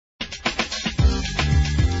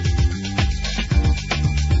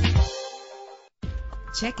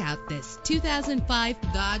Check out this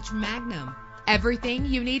 2005 Dodge Magnum. Everything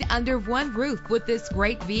you need under one roof with this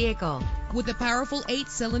great vehicle. With a powerful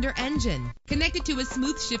 8-cylinder engine connected to a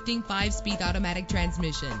smooth shifting 5-speed automatic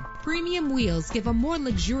transmission. Premium wheels give a more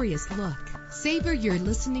luxurious look. Savor your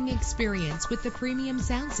listening experience with the premium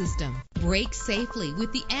sound system. Brake safely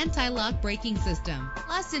with the anti-lock braking system.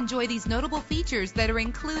 Plus, enjoy these notable features that are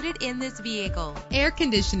included in this vehicle: air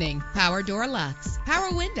conditioning, power door locks,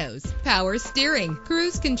 power windows, power steering,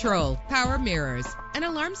 cruise control, power mirrors, an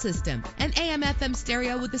alarm system, an AM/FM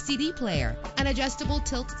stereo with a CD player, an adjustable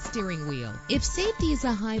tilt steering wheel. If safety is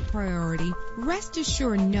a high priority, rest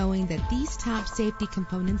assured knowing that these top safety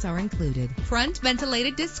components are included: front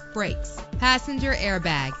ventilated disc brakes, passenger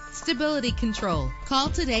airbag, stability control. Call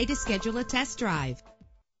today to schedule a test drive.